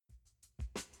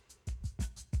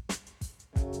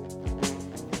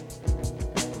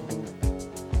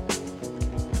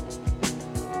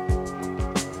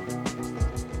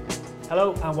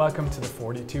Hello and welcome to the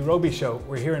 42 Rugby Show.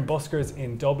 We're here in Buskers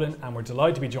in Dublin and we're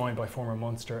delighted to be joined by former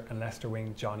Munster and Leicester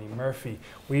wing Johnny Murphy.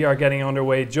 We are getting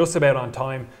underway just about on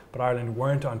time, but Ireland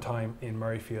weren't on time in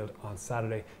Murrayfield on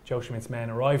Saturday. Joe Schmidt's men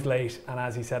arrived late, and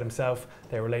as he said himself,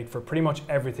 they were late for pretty much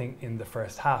everything in the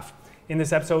first half. In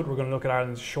this episode, we're going to look at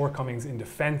Ireland's shortcomings in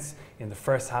defence in the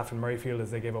first half in Murrayfield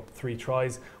as they gave up 3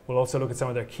 tries. We'll also look at some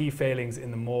of their key failings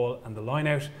in the maul and the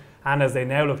line-out. And as they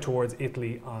now look towards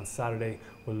Italy on Saturday,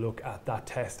 we'll look at that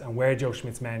test and where Joe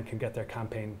Schmidt's men can get their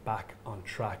campaign back on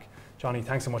track. Johnny,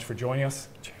 thanks so much for joining us.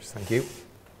 Cheers, thank you.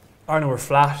 Ireland were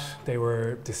flat, they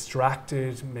were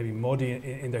distracted, maybe muddy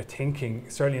in their thinking,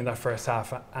 certainly in that first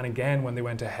half. And again, when they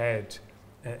went ahead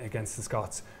against the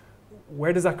Scots.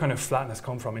 Where does that kind of flatness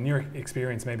come from? In your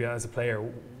experience, maybe as a player,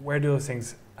 where do those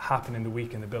things happen in the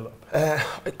week, in the build-up?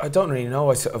 I don't really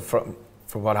know.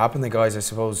 For what happened to the guys, I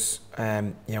suppose,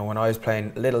 you know, when I was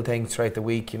playing, little things throughout the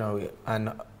week, you know,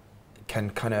 and can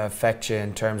kind of affect you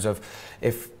in terms of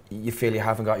if you feel you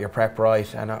haven't got your prep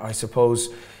right. And I suppose,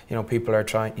 you know, people are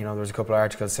trying, you know, there's a couple of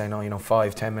articles saying, oh, you know,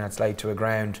 5-10 minutes late to a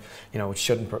ground, you know, it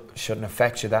shouldn't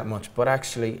affect you that much. But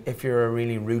actually, if you're a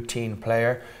really routine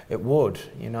player, it would,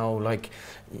 you know, like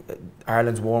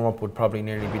Ireland's warm-up would probably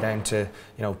nearly be down to,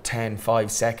 you know,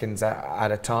 5 seconds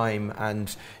at a time,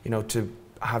 and, you know, to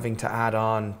having to add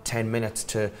on 10 minutes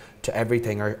to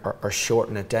everything or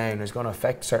shorten it down is going to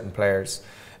affect certain players.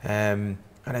 And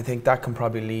I think that can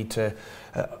probably lead to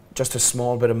just a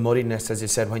small bit of muddiness, as you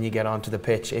said, when you get onto the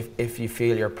pitch, if you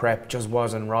feel your prep just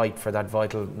wasn't right for that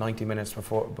vital 90 minutes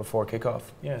before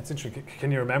kick-off. Yeah, it's interesting.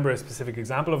 Can you remember a specific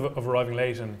example of arriving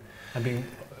late and being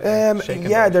shaken?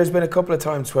 Yeah, there's been a couple of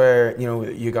times where, you know,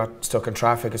 you got stuck in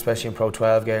traffic, especially in Pro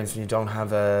 12 games, and you don't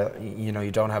have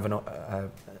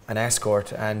an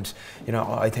escort, and you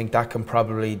know, I think that can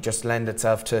probably just lend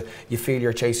itself to, you feel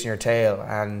you're chasing your tail,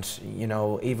 and you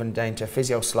know, even down to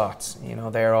physio slots, you know,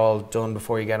 they're all done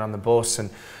before you get on the bus, and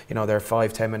you know, they're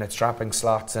 5-10 minute strapping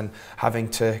slots, and having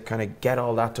to kind of get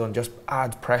all that done just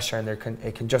adds pressure, and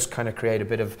it can just kind of create a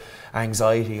bit of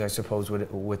anxiety, I suppose,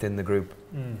 within the group.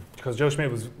 Because Joe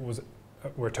Schmidt was,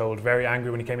 we're told, very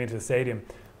angry when he came into the stadium.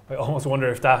 I almost wonder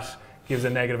if that gives a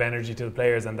negative energy to the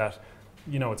players, and that,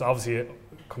 you know, it's obviously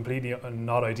completely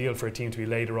not ideal for a team to be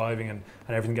late arriving and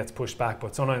everything gets pushed back,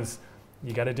 but sometimes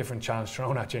you get a different challenge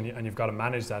thrown at you, and you've got to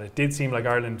manage that. It did seem like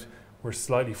Ireland were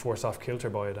slightly forced off kilter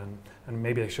by it, and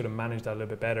maybe they should have managed that a little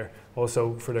bit better.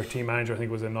 Also, for their team manager, I think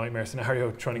it was a nightmare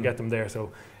scenario trying to get them there,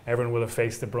 so everyone will have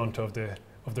faced the brunt of the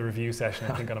review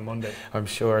session, I think, on a Monday. I'm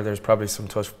sure there's probably some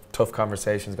tough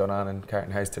conversations going on in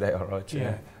Carton House today, all right.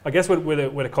 Yeah. I guess with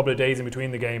a couple of days in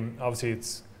between the game, obviously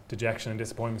it's dejection and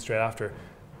disappointment straight after.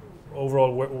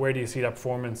 Overall, where do you see that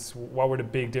performance? What were the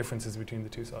big differences between the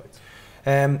two sides?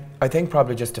 I think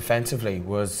probably just defensively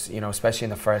was, you know, especially in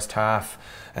the first half,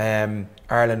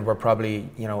 Ireland were probably,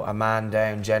 you know, a man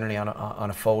down generally on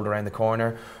a fold around the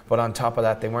corner, but on top of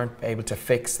that they weren't able to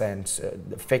fix then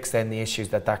the issues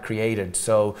that created.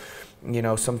 So, you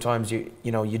know, sometimes you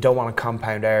don't want to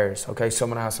compound errors. Okay,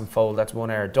 someone has some fold, that's one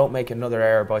error. Don't make another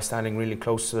error by standing really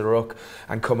close to the ruck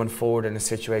and coming forward in a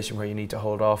situation where you need to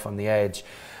hold off on the edge.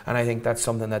 And I think that's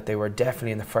something that they were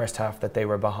definitely in the first half that they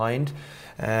were behind.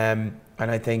 And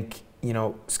I think, you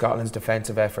know, Scotland's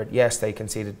defensive effort, yes, they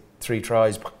conceded 3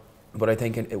 tries, but I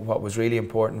think what was really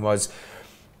important was,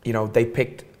 you know, they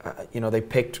picked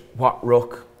what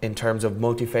ruck in terms of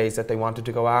multi-phase that they wanted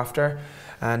to go after.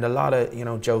 And a lot of, you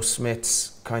know, Joe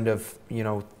Schmidt's kind of, you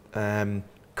know,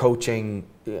 coaching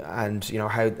and, you know,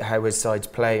 how his sides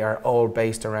play are all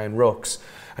based around rucks.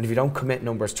 And if you don't commit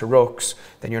numbers to rucks,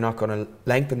 then you're not going to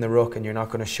lengthen the ruck, and you're not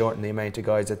going to shorten the amount of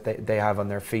guys that they have on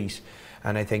their feet.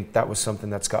 And I think that was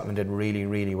something that Scotland did really,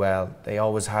 really well. They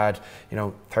always had, you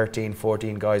know, 13,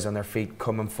 14 guys on their feet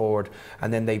coming forward.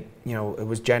 And then they, you know, it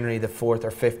was generally the 4th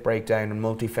or 5th breakdown in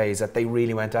multi-phase that they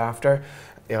really went after.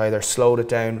 They either slowed it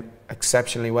down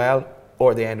exceptionally well,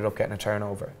 or they ended up getting a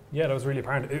turnover. Yeah, that was really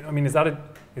apparent. I mean, is that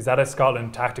a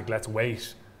Scotland tactic, let's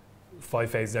wait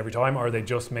 5 phases every time, or are they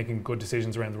just making good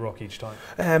decisions around the ruck each time?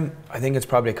 I think it's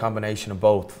probably a combination of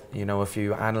both. You know, if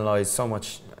you analyse so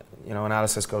much, you know,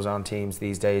 analysis goes on teams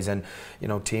these days, and you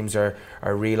know, teams are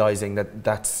realising that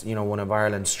that's, you know, one of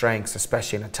Ireland's strengths,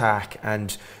 especially in attack.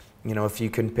 And you know, if you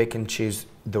can pick and choose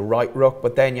the right ruck,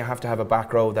 but then you have to have a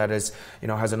back row that is, you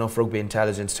know, has enough rugby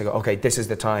intelligence to go, okay, this is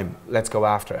the time, let's go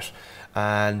after it.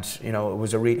 And you know, it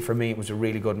was for me it was a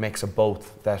really good mix of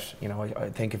both. That, you know, I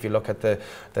think if you look at the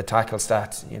tackle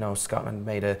stats, you know, Scotland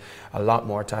made a lot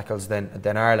more tackles than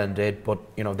Ireland did, but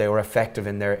you know, they were effective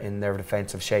in their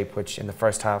defensive shape, which in the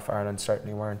first half Ireland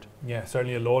certainly weren't. Yeah,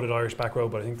 certainly a loaded Irish back row,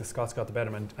 but I think the Scots got the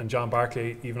better, and John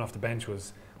Barclay, even off the bench,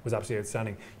 was was absolutely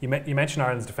outstanding. You mentioned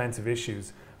Ireland's defensive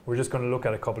issues. We're just going to look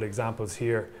at a couple of examples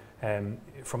here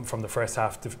from the first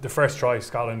half. The first try,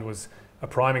 Scotland, was a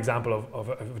prime example of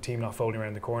a team not folding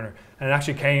around the corner. And it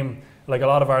actually came, like a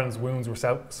lot of Ireland's wounds were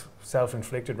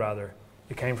self-inflicted rather.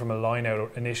 It came from a line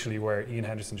out initially where Ian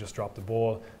Henderson just dropped the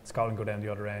ball, Scotland go down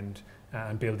the other end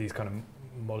and build these kind of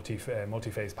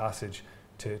multi-phase passage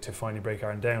to finally break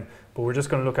Ireland down. But we're just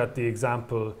going to look at the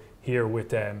example here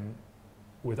with Ireland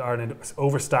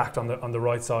overstacked on the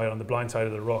right side, on the blind side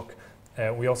of the ruck.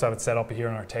 We also have it set up here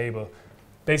on our table.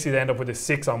 Basically, they end up with a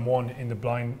 6-on-1 in the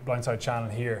blindside channel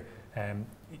here.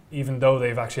 Even though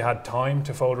they've actually had time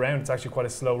to fold around, it's actually quite a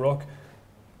slow ruck.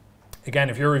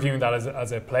 Again, if you're reviewing that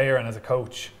as a player and as a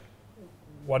coach,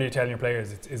 what are you telling your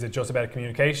players? Is it just about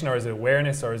communication, or is it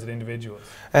awareness, or is it individuals?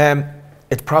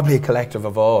 It's probably a collective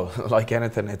of all. Like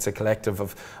anything, it's a collective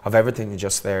of everything you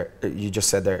just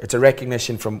said there. It's a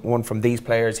recognition from these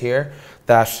players here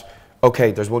that,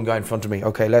 okay, there's one guy in front of me.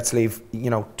 Okay, let's leave,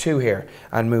 two here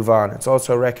and move on. It's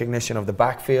also a recognition of the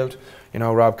backfield.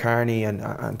 Rob Kearney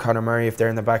and Conor Murray, if they're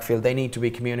in the backfield, they need to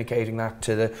be communicating that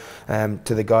to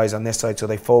the guys on this side so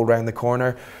they fold round the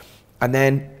corner. And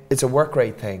then it's a work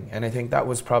rate thing. And I think that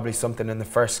was probably something in the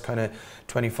first kind of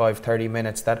 25, 30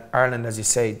 minutes that Ireland, as you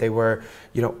say, they were,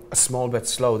 a small bit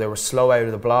slow. They were slow out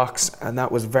of the blocks, and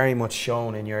that was very much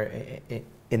shown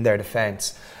in their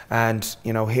defence. And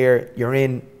here you're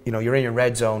in your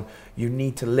red zone. You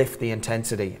need to lift the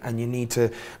intensity, and you need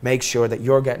to make sure that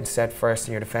you're getting set first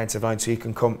in your defensive line, so you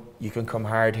can come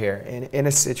hard here. In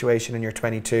a situation in your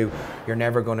 22, you're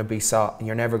never going to be soft.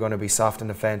 You're never going to be soft in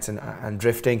defence and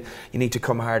drifting. You need to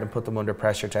come hard and put them under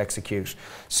pressure to execute.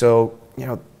 So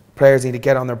players need to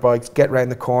get on their bikes, get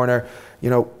round the corner,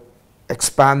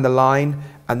 expand the line,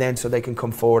 and then so they can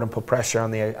come forward and put pressure on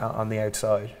the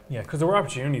outside. Yeah, because there were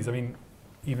opportunities. I mean,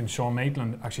 even Sean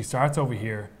Maitland actually starts over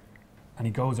here and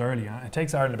he goes early. And it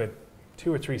takes Ireland about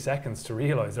 2 or 3 seconds to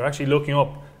realise they're actually looking up,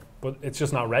 but it's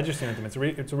just not registering at them.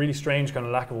 It's a really strange kind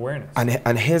of lack of awareness.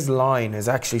 And his line is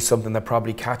actually something that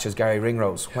probably catches Gary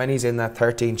Ringrose. When he's in that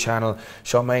 13 channel,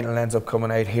 Sean Maitland ends up coming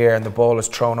out here and the ball is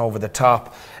thrown over the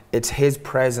top. It's his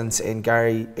presence in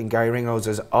Gary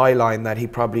Ringrose's eye line that he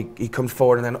comes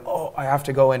forward and then, I have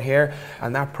to go in here,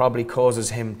 and that probably causes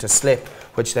him to slip,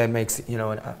 which then makes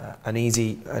an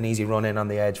easy run in on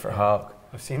the edge for Hogg.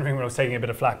 I've seen Ringrose taking a bit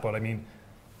of flack, but I mean,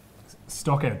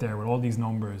 stuck out there with all these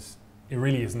numbers, it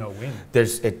really is no win.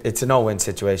 It's a no-win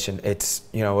situation. It's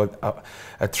a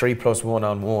 3+1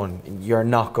 on 1. You're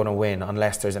not going to win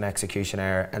unless there's an execution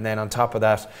error, and then on top of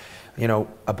that,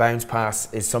 a bounce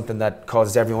pass is something that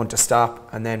causes everyone to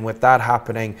stop, and then with that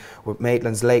happening, with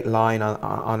Maitland's late line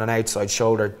on an outside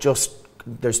shoulder,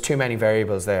 there's too many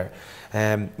variables there.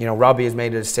 Robbie has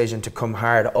made a decision to come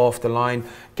hard off the line.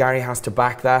 Gary has to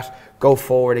back that, go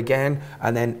forward again,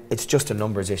 and then it's just a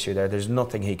numbers issue there. There's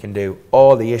nothing he can do.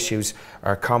 All the issues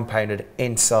are compounded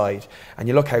inside. And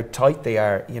you look how tight they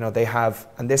are. They have,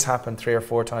 and this happened 3 or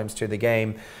 4 times through the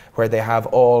game, where they have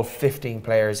all 15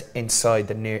 players inside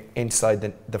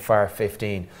the far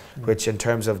 15, which in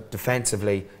terms of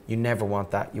defensively, you never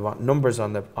want that. You want numbers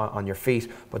on your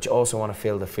feet, but you also want to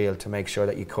fill the field to make sure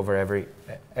that you cover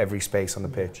every space on the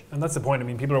pitch. And that's the point. I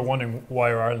mean, people are wondering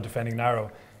why are Ireland defending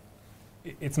narrow.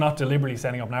 It's not deliberately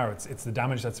setting up narrow. It's the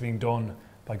damage that's being done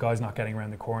by guys not getting around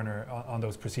the corner on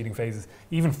those preceding phases.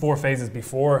 Even 4 phases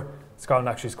before Scotland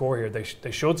actually score here,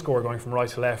 they should score going from right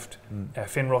to left.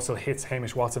 Finn Russell hits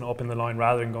Hamish Watson up in the line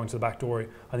rather than going to the back door.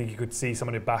 I think you could see some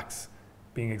of the backs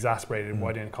being exasperated.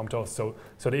 Why didn't it come to us? So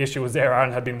the issue was there.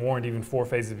 Ireland had been warned even 4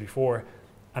 phases before.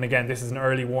 And again, this is an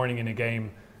early warning in a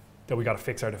game that we got to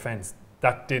fix our defence.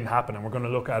 That didn't happen, and we're going to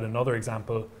look at another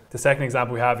example. The second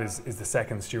example we have is the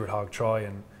second Stuart Hogg try,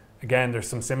 and again, there's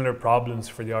some similar problems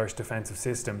for the Irish defensive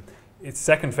system. It's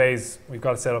second phase, we've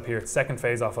got it set up here, it's second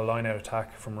phase off a line-out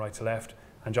attack from right to left,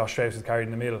 and Josh Strauss is carried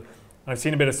in the middle. And I've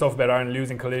seen a bit of stuff about Ireland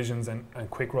losing collisions and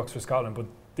quick rucks for Scotland, but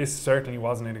this certainly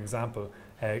wasn't an example.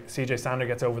 CJ Sander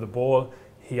gets over the ball,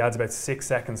 he adds about 6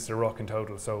 seconds to ruck in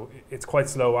total, so it's quite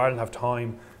slow. Ireland have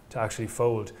time to actually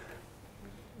fold.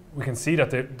 We can see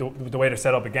that the way they're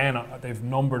set up again, they've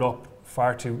numbered up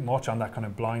far too much on that kind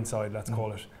of blind side, let's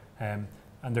call it, and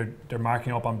they're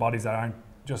marking up on bodies that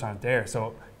aren't there.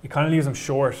 So it kind of leaves them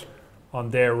short on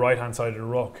their right hand side of the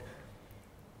ruck.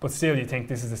 But still, you think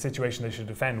this is a situation they should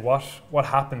defend. What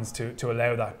happens to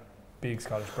allow that big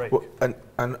Scottish break? Well,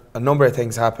 and a number of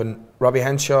things happen. Robbie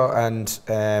Henshaw and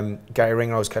Gary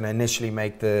Ringrose kind of initially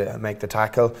make the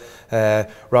tackle.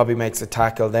 Robbie makes the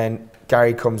tackle, then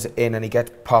Gary comes in and he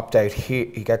gets popped out here.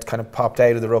 He gets kind of popped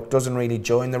out of the ruck, doesn't really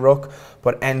join the ruck,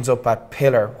 but ends up at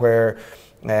pillar where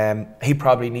He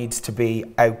probably needs to be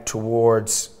out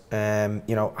towards,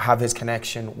 have his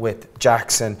connection with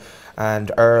Jackson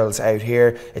and Earls out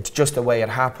here. It's just the way it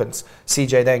happens.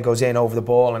 CJ then goes in over the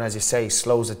ball and, as you say,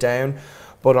 slows it down.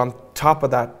 But on top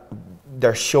of that,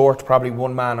 they're short probably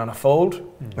one man on a fold.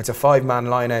 It's a 5-man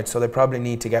line out, so they probably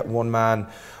need to get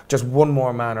just one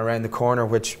more man around the corner,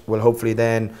 which will hopefully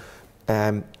then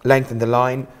lengthen the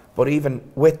line. But even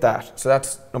with that, so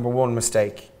that's number one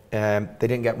mistake. They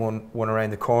didn't get one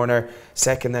around the corner.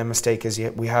 Second then mistake is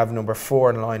we have number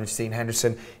 4 in the line, which is Dean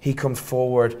Henderson. He comes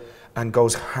forward and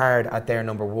goes hard at their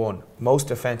number 1. Most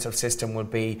defensive system would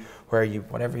be where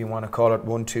whatever you want to call it,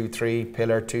 1, 2, 3,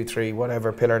 pillar 2, 3,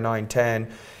 whatever, pillar 9,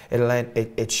 10.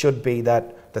 It should be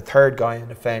that the third guy in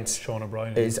defence, Sean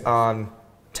O'Brien, is on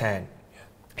 10.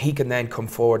 He can then come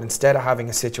forward instead of having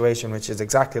a situation which is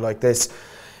exactly like this.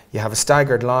 You have a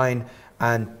staggered line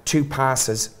and 2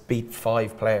 passes beat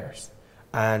 5 players.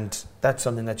 And that's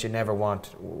something that you never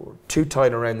want. Too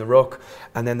tight around the ruck,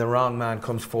 and then the wrong man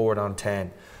comes forward on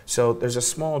 10. So there's a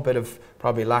small bit of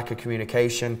probably lack of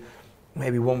communication,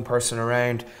 maybe one person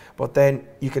around, but then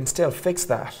you can still fix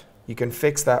that. You can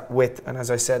fix that and as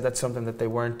I said, that's something that they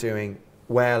weren't doing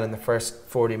well in the first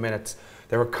 40 minutes.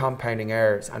 They were compounding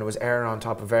errors, and it was error on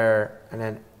top of error, and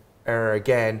then error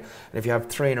again. And if you have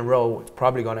 3 in a row, it's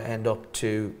probably going to end up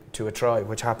to a try,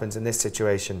 which happens in this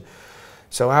situation.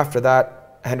 So after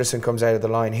that, Henderson comes out of the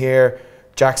line here.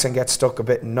 Jackson gets stuck a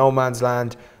bit in no man's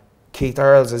land. Keith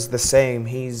Earls is the same.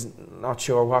 He's not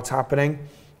sure what's happening.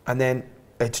 And then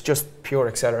it's just pure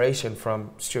acceleration from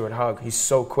Stuart Hogg. He's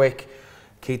so quick.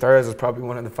 Keith Earls is probably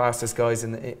one of the fastest guys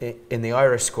in the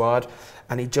Irish squad.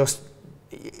 And he just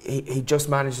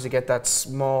manages to get that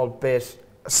small bit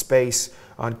of space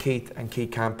on Keith, and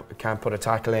Keith can't put a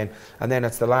tackle in. And then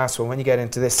it's the last one. When you get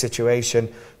into this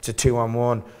situation, it's a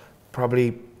 2-on-1.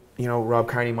 Probably, Rob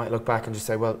Kearney might look back and just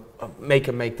say, well, make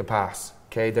him make the pass.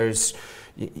 Okay,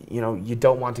 you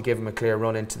don't want to give him a clear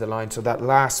run into the line. So that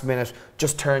last minute,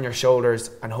 just turn your shoulders,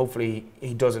 and hopefully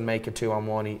he doesn't make a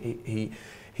 2-on-1.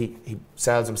 He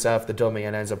sells himself the dummy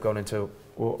and ends up going into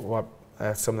what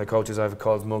some of the coaches I've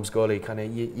called Mugs Gully.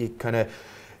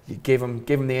 You give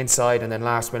him the inside, and then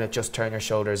last minute just turn your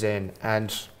shoulders in.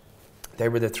 And they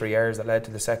were the 3 errors that led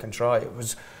to the second try. It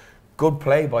was good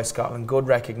play by Scotland, good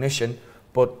recognition,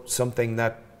 but something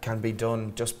that can be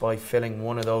done just by filling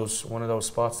one of those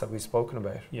spots that we've spoken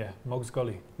about. Yeah, Mugs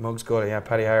Gully. Mugs Gully, yeah.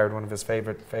 Paddy Howard, one of his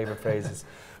favourite phrases.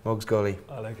 Mugs Gully.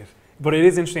 I like it. But it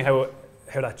is interesting how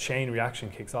that chain reaction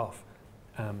kicks off.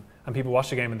 And people watch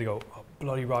the game and they go, oh,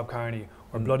 bloody Rob Kearney,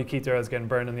 or bloody Keith Earls getting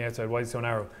burned on the outside, why is he so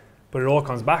narrow? But it all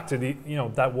comes back to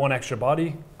that one extra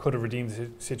body could have redeemed the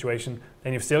situation.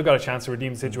 Then you've still got a chance to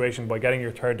redeem the situation by getting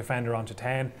your third defender onto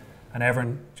 10 and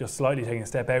Everton just slightly taking a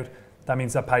step out. That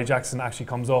means that Paddy Jackson actually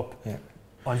comes up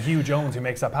on Hugh Jones, who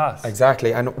makes that pass.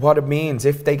 Exactly, and what it means,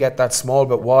 if they get that small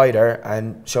bit wider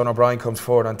and Sean O'Brien comes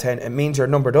forward on 10, it means you're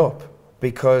numbered up,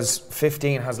 because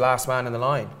 15 has last man in the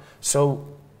line. So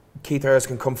Keith Earls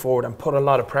can come forward and put a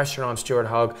lot of pressure on Stuart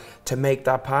Hogg to make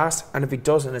that pass, and if he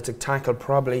doesn't, it's a tackle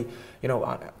probably,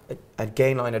 a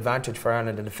gain line advantage for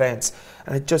Ireland in defence.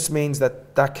 And it just means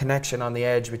that connection on the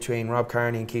edge between Rob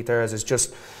Kearney and Keith Earls is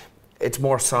just, it's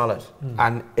more solid.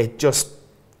 And it just,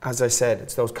 as I said,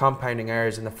 it's those compounding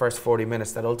errors in the first 40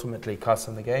 minutes that ultimately cost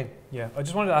them the game. Yeah, I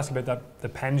just wanted to ask about the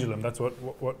pendulum. That's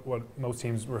what most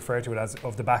teams refer to it as,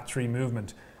 of the back 3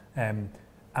 movement. And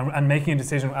making a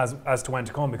decision as to when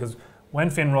to come, because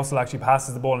when Finn Russell actually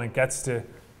passes the ball and it gets to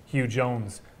Hugh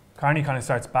Jones, Kearney kind of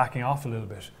starts backing off a little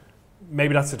bit.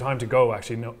 Maybe that's the time to go,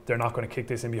 actually. No, they're not going to kick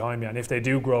this in behind me, and if they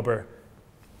do grubber,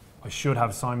 I should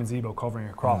have Simon Zebo covering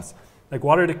across. Like,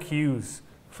 what are the cues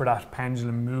for that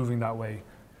pendulum moving that way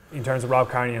in terms of Rob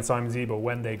Kearney and Simon Zebo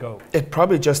when they go? It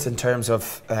probably just in terms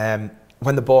of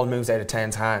when the ball moves out of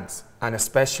 10's hands, and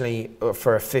especially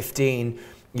for a 15,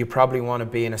 you probably want to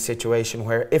be in a situation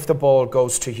where if the ball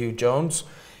goes to Hugh Jones,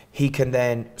 he can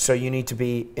then, so you need to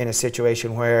be in a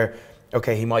situation where,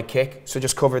 okay, he might kick, so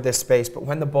just cover this space. But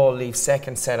when the ball leaves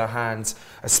second set of hands,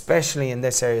 especially in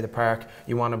this area of the park,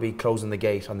 you want to be closing the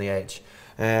gate on the edge.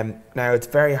 Now, it's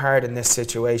very hard in this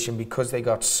situation because they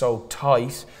got so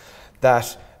tight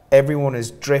that everyone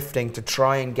is drifting to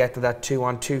try and get to that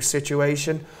 2-on-2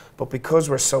 situation. But because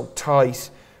we're so tight,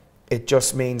 it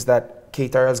just means that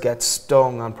Keith Earls gets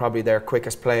stung on probably their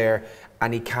quickest player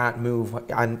and he can't move,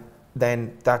 and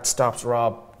then that stops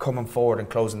Rob coming forward and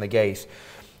closing the gate.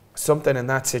 Something in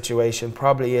that situation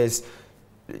probably is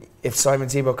if Simon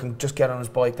Zebo can just get on his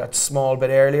bike that small bit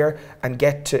earlier and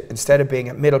get to, instead of being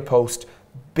at middle post,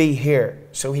 be here,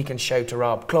 so he can shout to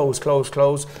Rob, close, close,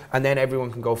 close, and then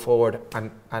everyone can go forward.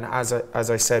 And as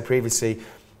I said previously,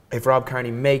 if Rob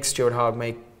Kearney makes Stuart Hogg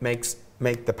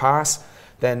make the pass,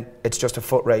 then it's just a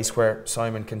foot race where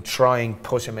Simon can try and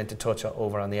push him into touch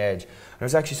over on the edge. And it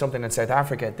was actually something in South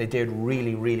Africa they did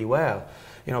really, really well.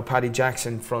 You know, Paddy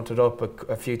Jackson fronted up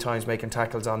a few times making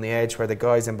tackles on the edge where the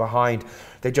guys in behind,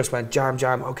 they just went jam,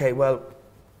 jam, okay, well,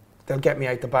 they'll get me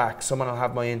out the back, someone will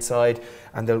have my inside,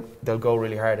 and they'll go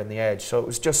really hard on the edge. So it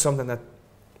was just something that,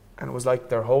 and it was like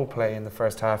their whole play in the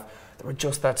first half, they were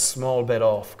just that small bit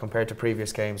off compared to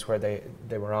previous games where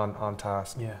they were on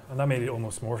task. Yeah, and that made it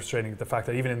almost more frustrating, the fact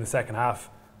that even in the second half,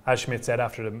 as Schmidt said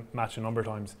after the match a number of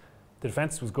times, the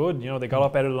defence was good. You know, they got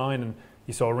up out of the line, and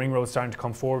you saw Ringrose starting to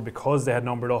come forward because they had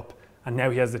numbered up, and now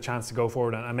he has the chance to go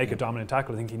forward and make a dominant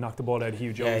tackle. I think he knocked the ball out of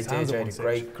Hugh Jones' hands at one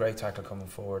stage. Great tackle coming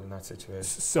forward in that situation.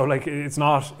 So like, it's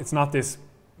not this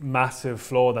massive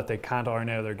flaw that they can't iron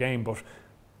out of their game, but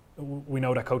we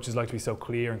know that coaches like to be so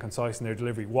clear and concise in their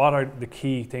delivery. What are the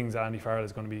key things that Andy Farrell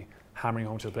is going to be hammering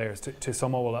home to the players to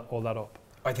sum all that up?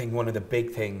 I think one of the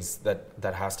big things that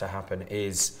has to happen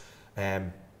is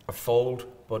a fold,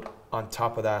 but on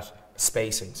top of that,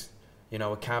 spacings. You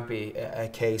know, it can't be a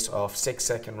case of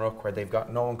 6-second ruck where they've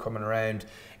got no one coming around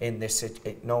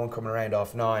no one coming around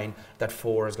off 9, that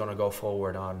 4 is going to go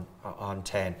forward on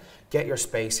 10. Get your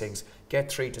spacings,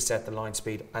 get 3 to set the line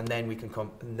speed, and then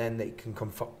they can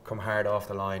come hard off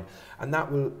the line, and that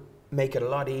will make it a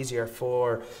lot easier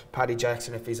for Paddy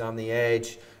Jackson if he's on the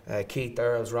edge, Keith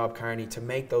Earls, Rob Kearney, to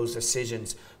make those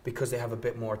decisions because they have a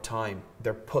bit more time.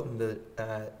 They're putting the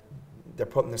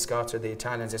Scots or the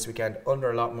Italians this weekend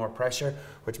under a lot more pressure,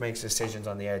 which makes decisions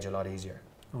on the edge a lot easier.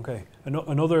 Okay.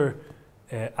 Another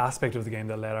aspect of the game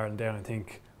that let Ireland down, I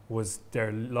think, was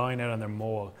their line out on their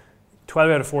maul.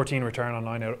 12 out of 14 return on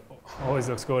line out always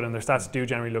looks good, and their stats do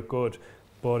generally look good,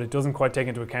 but it doesn't quite take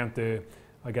into account the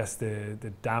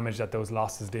damage that those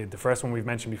losses did. The first one we've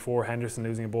mentioned before, Henderson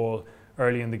losing a ball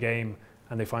early in the game,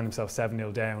 and they find themselves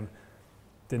 7-0 down.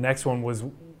 The next one was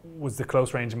the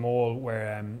close range maul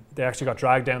where they actually got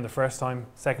dragged down the first time.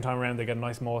 Second time around, they get a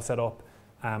nice maul set up,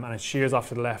 and it shears off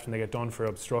to the left and they get done for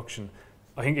obstruction.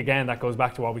 I think again that goes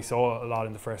back to what we saw a lot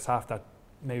in the first half, that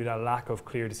maybe that lack of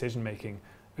clear decision making.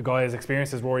 A guy as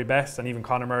experienced as Rory Best and even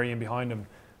Conor Murray in behind him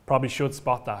probably should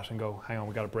spot that and go, hang on,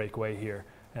 we've got to break away here.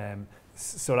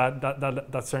 So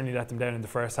that certainly let them down in the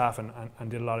first half and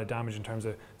did a lot of damage in terms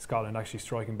of Scotland actually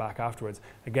striking back afterwards.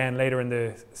 Again, later in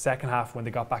the second half, when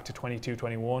they got back to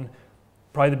 22-21,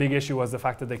 probably the big issue was the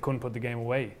fact that they couldn't put the game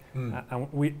away. And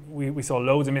we saw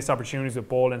loads of missed opportunities with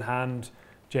ball in hand,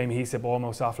 Jamie Heasip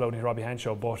almost offloading to Robbie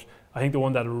Henshaw, but I think the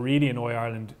one that really annoyed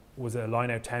Ireland was a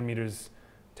line out 10 metres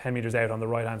out on the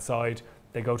right hand side.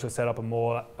 They go to set up a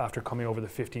maul after coming over the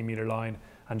 15-metre line,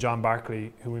 and John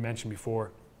Barkley, who we mentioned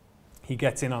before, he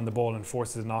gets in on the ball and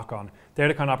forces a knock on. They're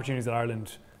the kind of opportunities that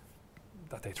Ireland,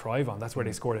 that they thrive on. That's where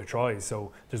they score their tries.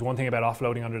 So there's one thing about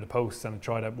offloading under the posts, and a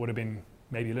try that would have been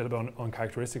maybe a little bit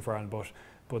uncharacteristic for Ireland,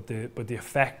 but the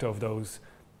effect of those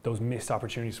missed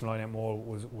opportunities from line out maul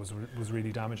was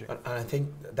really damaging. And I think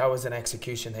that was an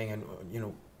execution thing, and you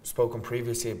know, spoken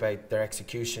previously about their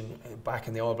execution back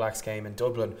in the All Blacks game in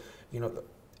Dublin. You know,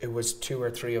 it was 2 or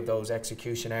 3 of those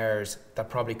execution errors that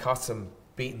probably cost them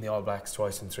beating the All Blacks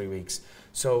twice in 3 weeks.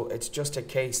 So it's just a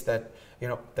case that, you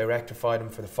know, they rectified them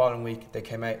for the following week. They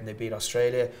came out and they beat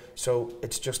Australia. So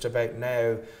it's just about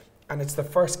now, and it's the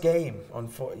first game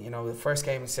the first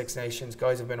game in Six Nations.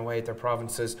 Guys have been away at their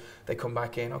provinces. They come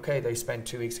back in. Okay, they spend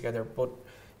 2 weeks together, but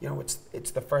you know,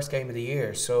 it's the first game of the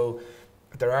year. So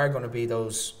there are going to be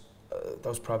those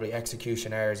probably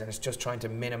execution errors, and it's just trying to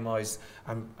minimise,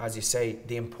 as you say,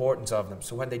 the importance of them.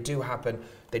 So when they do happen,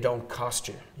 they don't cost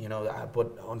you, you know.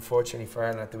 But unfortunately for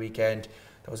Ireland at the weekend,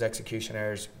 those execution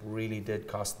errors really did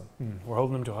cost them. We're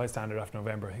holding them to a high standard after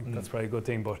November. I think that's probably a good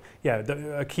thing. But yeah,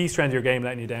 a key strand of your game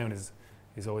letting you down is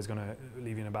always going to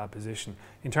leave you in a bad position.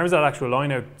 In terms of that actual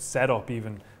line-out setup,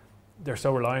 even, they're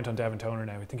so reliant on Devin Toner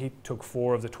now. I think he took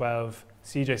 4 of the 12.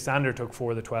 CJ Sander took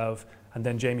 4 of the 12. And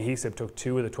then Jamie Heasip took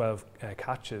 2 of the 12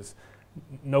 catches.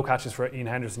 No catches for Ian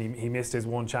Henderson. He missed his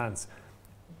one chance.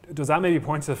 Does that maybe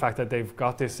point to the fact that they've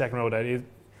got this second row that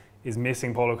is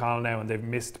missing Paul O'Connell now, and they've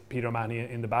missed Peter O'Mahony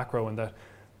in the back row, and that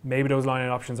maybe those line-out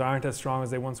options aren't as strong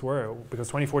as they once were? Because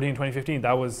 2014, 2015,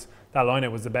 that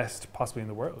line-out was the best possibly in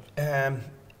the world.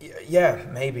 Yeah,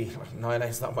 maybe. No,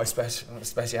 it's not my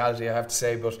speciality, I have to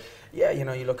say. But yeah, you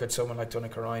know, you look at someone like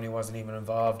Donnacha Ryan, who wasn't even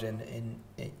involved in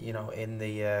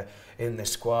the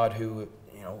squad, who,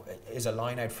 you know, is a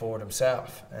line-out forward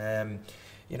himself.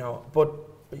 You know, but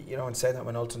you know, and saying that,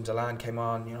 when Ultan Dillane came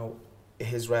on, you know,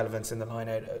 his relevance in the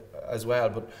line-out as well.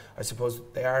 But I suppose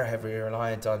they are heavily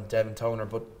reliant on Devin Toner,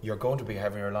 but you're going to be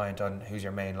heavily reliant on who's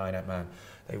your main line-out man.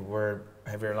 They were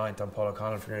heavily reliant on Paul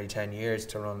O'Connell for nearly 10 years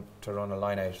to run a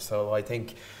line-out. So I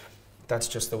think that's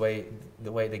just the way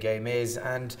the game is.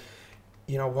 And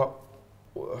you know what,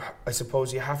 I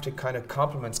suppose you have to kind of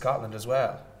compliment Scotland as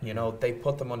well. You know, they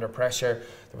put them under pressure.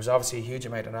 There was obviously a huge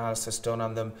amount of analysis done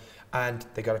on them, and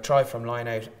they got a try from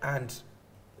line-out, and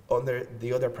under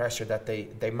the other pressure that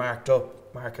they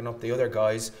marking up the other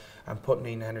guys and putting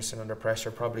Ian Henderson under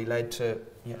pressure probably led to,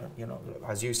 you know,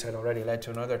 as you said already, led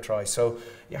to another try. So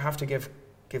you have to give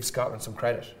Scotland some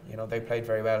credit. You know, they played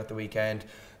very well at the weekend.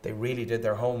 They really did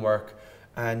their homework,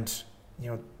 and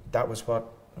you know, that was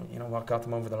what got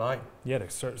them over the line. Yeah, they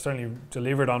certainly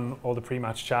delivered on all the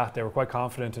pre-match chat. They were quite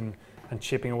confident and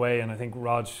chipping away, and I think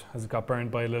Rog has got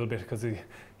burned by a little bit because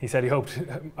he said he hoped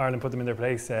Ireland put them in their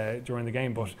place during the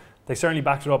game, but they certainly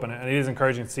backed it up, and it is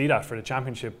encouraging to see that for the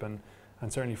championship and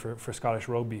certainly for Scottish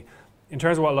rugby. In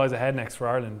terms of what lies ahead next for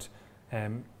Ireland,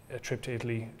 a trip to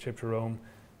Italy, a trip to Rome.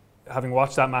 Having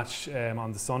watched that match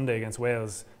on the Sunday against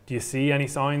Wales, do you see any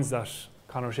signs that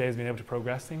Conor O'Shea has been able to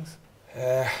progress things?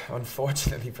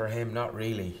 Unfortunately for him, not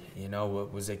really. You know,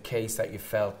 it was a case that you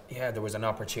felt, there was an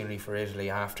opportunity for Italy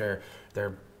after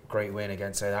their great win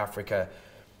against South Africa,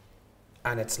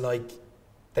 and it's like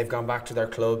they've gone back to their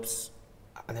clubs,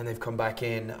 and then they've come back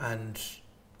in and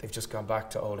they've just gone back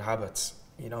to old habits.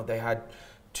 You know, they had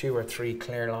 2 or 3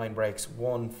 clear line breaks,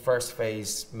 one first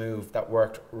phase move that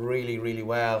worked really, really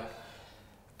well,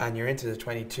 and you're into the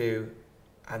 22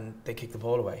 and they kick the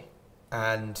ball away,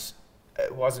 and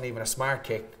it wasn't even a smart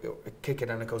kick it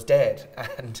and it goes dead,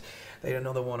 and they had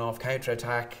another one off counter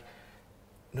attack,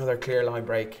 another clear line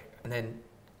break, and then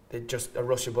they just a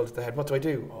rush of bullet to the head. What do I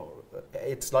do?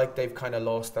 It's like they've kind of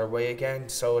lost their way again.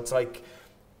 So it's like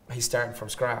he's starting from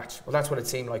scratch. Well, that's what it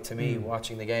seemed like to me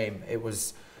watching the game. It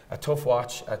was a tough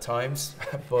watch at times,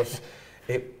 but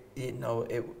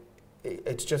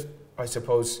it's just, I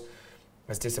suppose,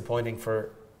 as disappointing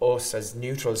for us as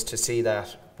neutrals to see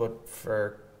that, but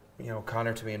for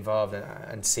Conor to be involved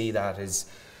and see that is,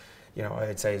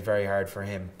 I'd say it's very hard for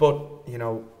him. But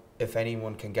if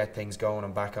anyone can get things going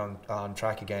and back on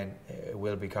track again, it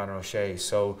will be Conor O'Shea.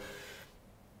 So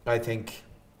I think,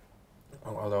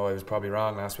 although I was probably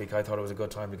wrong last week, I thought it was a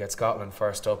good time to get Scotland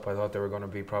first up. I thought they were going to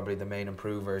be probably the main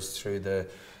improvers through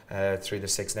the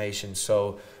Six Nations.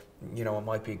 So it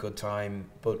might be a good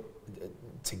time, but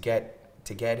to get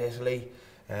Italy.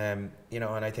 And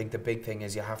I think the big thing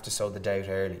is you have to sow the doubt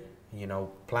early.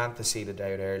 Plant the seed of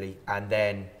doubt early, and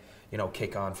then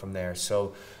kick on from there.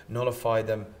 So nullify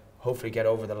them, hopefully get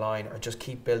over the line, or just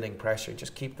keep building pressure.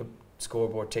 Just keep the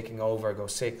scoreboard ticking over. Go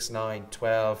 6, 9,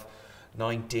 12,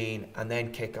 19, and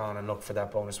then kick on and look for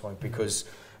that bonus point. Because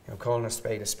calling a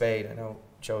spade. I know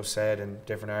Joe said in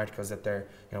different articles that their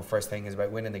first thing is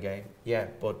about winning the game. Yeah,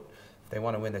 but they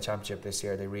want to win the championship this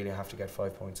year, they really have to get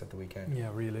 5 points at the weekend. Yeah,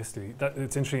 realistically.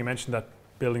 It's interesting you mentioned that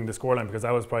building the scoreline, because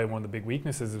that was probably one of the big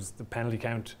weaknesses, was the penalty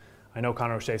count. I know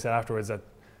Conor O'Shea said afterwards that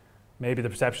maybe the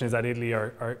perception is that Italy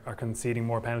are conceding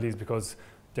more penalties because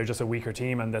they're just a weaker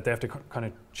team, and that they have to kind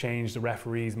of change the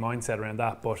referee's mindset around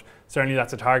that. But certainly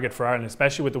that's a target for Ireland,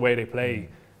 especially with the way they play,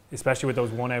 especially with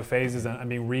those one-out phases and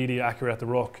being really accurate at the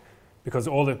ruck. Because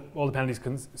all the penalties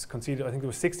conceded, I think there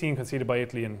was 16 conceded by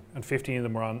Italy, and 15 of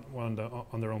them were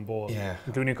on their own ball,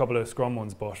 including a couple of scrum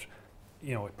ones. But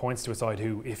it points to a side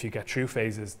who, if you get through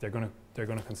phases, they're going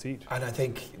to concede. And I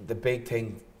think the big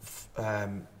thing,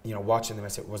 watching them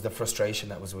was the frustration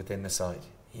that was within the side.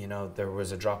 There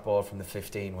was a drop ball from the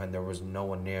 15 when there was no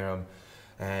one near him.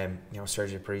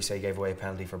 Sergio Parise gave away a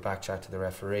penalty for back chat to the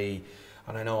referee.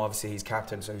 And I know obviously he's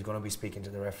captain, so he's going to be speaking to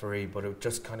the referee, but it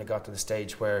just kind of got to the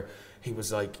stage where he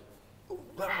was like,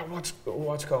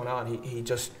 what's going on? He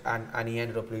just, and he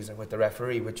ended up losing with the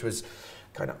referee, which was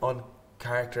kind of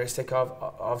uncharacteristic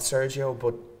of Sergio,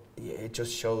 but it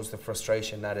just shows the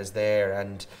frustration that is there.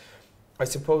 And I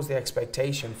suppose the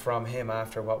expectation from him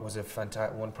after what was a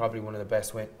fantastic one, probably one of the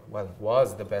best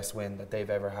was the best win that they've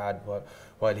ever had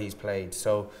while he's played.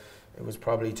 So it was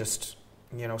probably just,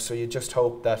 so you just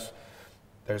hope that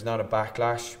there's not a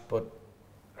backlash, but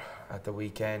at the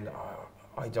weekend,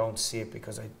 I don't see it,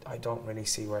 because I don't really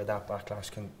see where that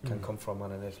backlash can come from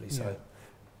on an Italy side.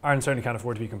 Ireland certainly can't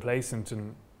afford to be complacent,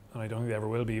 and I don't think they ever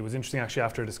will be. It was interesting actually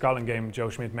after the Scotland game, Joe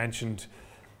Schmidt mentioned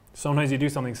sometimes you do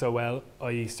something so well,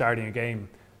 i.e. starting a game,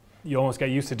 you almost get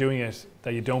used to doing it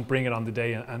that you don't bring it on the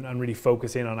day and really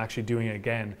focus in on actually doing it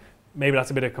again. Maybe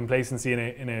that's a bit of complacency in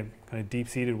a kind of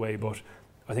deep-seated way, but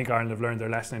I think Ireland have learned their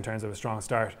lesson in terms of a strong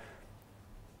start.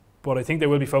 but I think they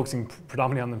will be focusing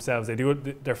predominantly on themselves.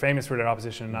 They're famous for their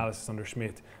opposition analysis under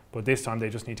Schmidt, but this time they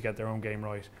just need to get their own game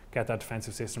right, get that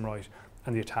defensive system right,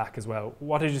 and the attack as well.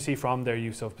 What did you see from their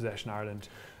use of possession, Ireland,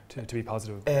 to be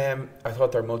positive? I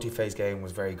thought their multi-phase game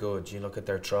was very good. You look at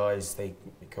their tries, they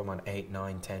come on 8,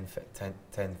 9,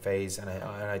 10 phase, and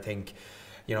I think,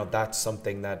 you know, that's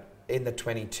something that in the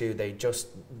 22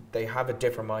 they have a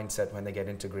different mindset when they get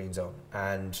into green zone,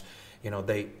 and you know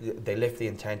they lift the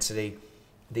intensity.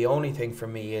 The only thing for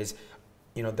me is,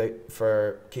 you know,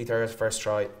 for Keith Earl's first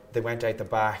try, they went out the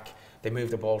back, they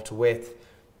moved the ball to width,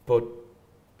 but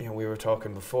you know, we were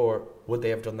talking before, would they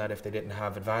have done that if they didn't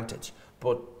have advantage?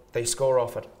 But they score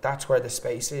off it. That's where the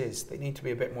space is. They need to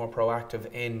be a bit more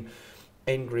proactive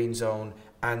in green zone,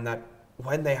 and that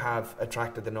when they have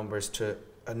attracted the numbers to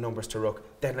ruck,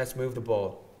 then let's move the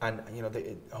ball and, you know,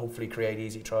 they hopefully create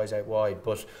easy tries out wide.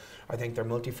 But I think their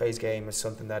multi-phase game is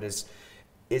something that is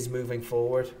moving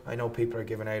forward. I know people are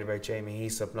giving out about Jamie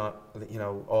Heaslip not, you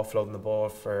know, offloading the ball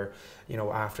for, you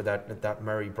know, after that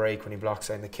Murray break when he blocks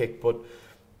down the kick, but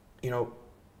you know,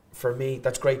 for me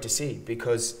that's great to see,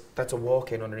 because that's a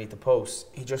walk in underneath the post.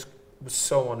 He just was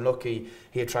so unlucky.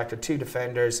 He attracted 2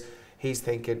 defenders. He's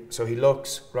thinking, so he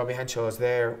looks, Robbie Henshaw is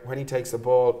there. When he takes the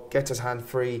ball, gets his hand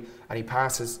free and he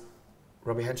passes,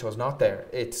 Robbie Henshaw's not there.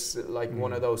 It's like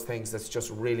one of those things that's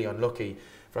just really unlucky.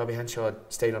 If Robbie Henshaw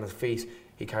stayed on his feet,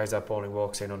 he carries that ball and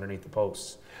walks in underneath the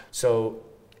posts. So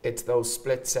it's those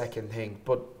split second thing.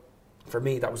 But for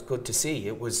me, that was good to see.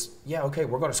 It was, yeah, okay,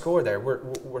 we're going to score there.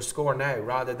 We're scoring now,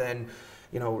 rather than,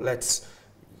 you know, let's,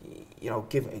 you know,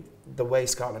 give the way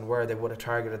Scotland were, they would have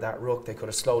targeted that ruck. They could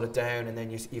have slowed it down, and then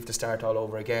you have to start all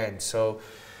over again. So,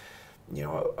 you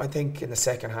know, I think in the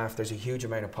second half there's a huge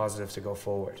amount of positives to go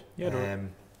forward. Yeah,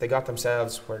 they got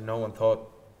themselves where no one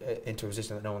thought, into a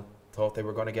position that no one thought they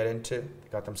were going to get into. They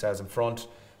got themselves in front.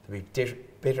 They'll be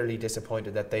bitterly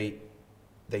disappointed that they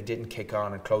didn't kick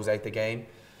on and close out the game.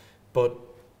 But,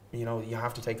 you know, you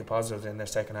have to take the positives in their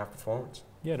second half performance.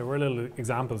 Yeah, there were little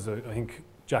examples. I think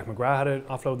Jack McGrath had an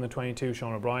offload in the 22,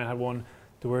 Sean O'Brien had one.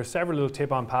 There were several little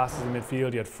tip-on passes in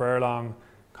midfield. You had Furlong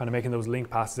kind of making those link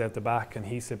passes out the back, and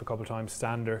Heaslip a couple of times,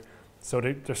 Stander. So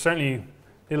there's certainly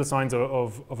little signs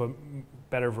of a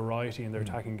better variety in their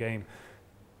attacking game.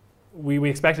 We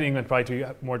expected England probably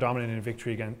to be more dominant in a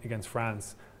victory against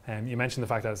France. You mentioned the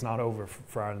fact that it's not over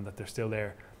for Ireland, that they're still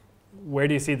there. Where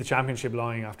do you see the championship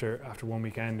lying after one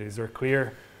weekend? Is there a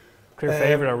clear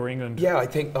favourite, or were England? Yeah, I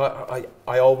think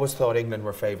I always thought England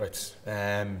were favourites.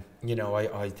 You know,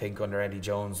 I think under Eddie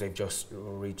Jones they've just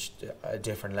reached a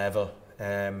different level.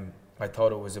 I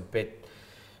thought it was a bit,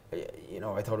 you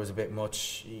know,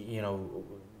 much, you know,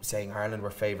 saying Ireland were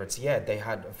favourites. Yeah, they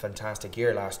had a fantastic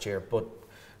year last year, but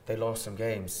they lost some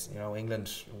games. You know,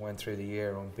 England went through the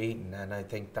year unbeaten, and I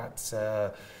think that's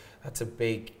a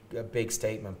big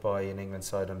statement by an England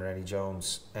side under Eddie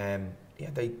Jones. Yeah,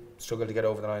 they struggled to get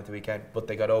over the line at the weekend, but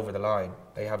they got over the line.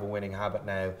 They have a winning habit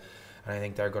now, and I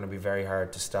think they're going to be very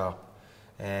hard to stop.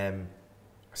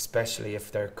 Especially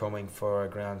if they're coming for a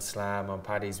Grand Slam on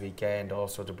Paddy's weekend,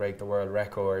 also to break the world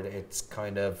record. It's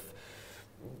kind of,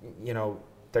 you know,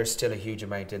 there's still a huge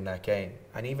amount in that game.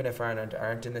 And even if Ireland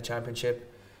aren't in the championship,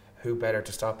 who better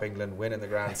to stop England winning the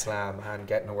Grand Slam and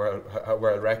getting a world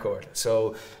record?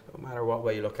 So no matter what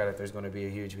way you look at it, there's going to be a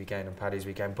huge weekend on Paddy's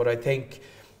weekend. But I think,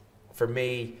 for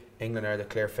me, England are the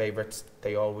clear favourites.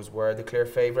 They always were the clear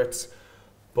favourites.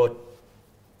 But,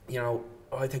 you know,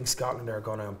 I think Scotland are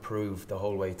going to improve the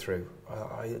whole way through.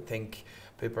 I think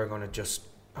people are going to just,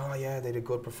 oh yeah, they did a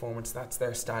good performance, that's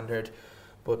their standard.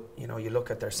 But, you know, you look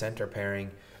at their centre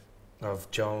pairing of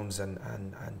Jones and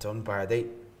Dunbar, they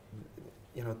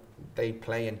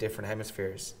play in different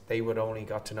hemispheres. They would only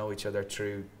got to know each other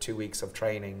through 2 weeks of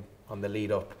training on the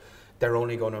lead up. They're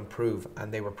only going to improve,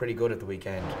 and they were pretty good at the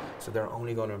weekend. So they're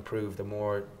only going to improve the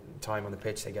more time on the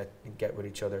pitch they get with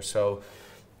each other. So,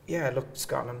 yeah, look,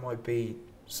 Scotland might be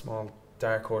small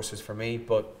dark horses for me,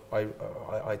 but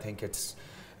I think it's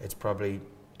probably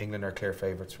England are clear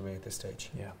favourites for me at this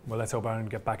stage. Yeah, well, let's hope Ireland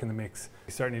get back in the mix.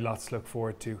 Certainly lots to look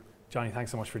forward to. Johnny,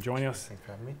 thanks so much for joining us. Thanks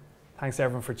for having me. Thanks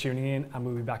everyone for tuning in, and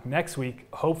we'll be back next week,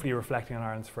 hopefully reflecting on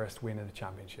Ireland's first win in the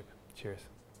championship. Cheers.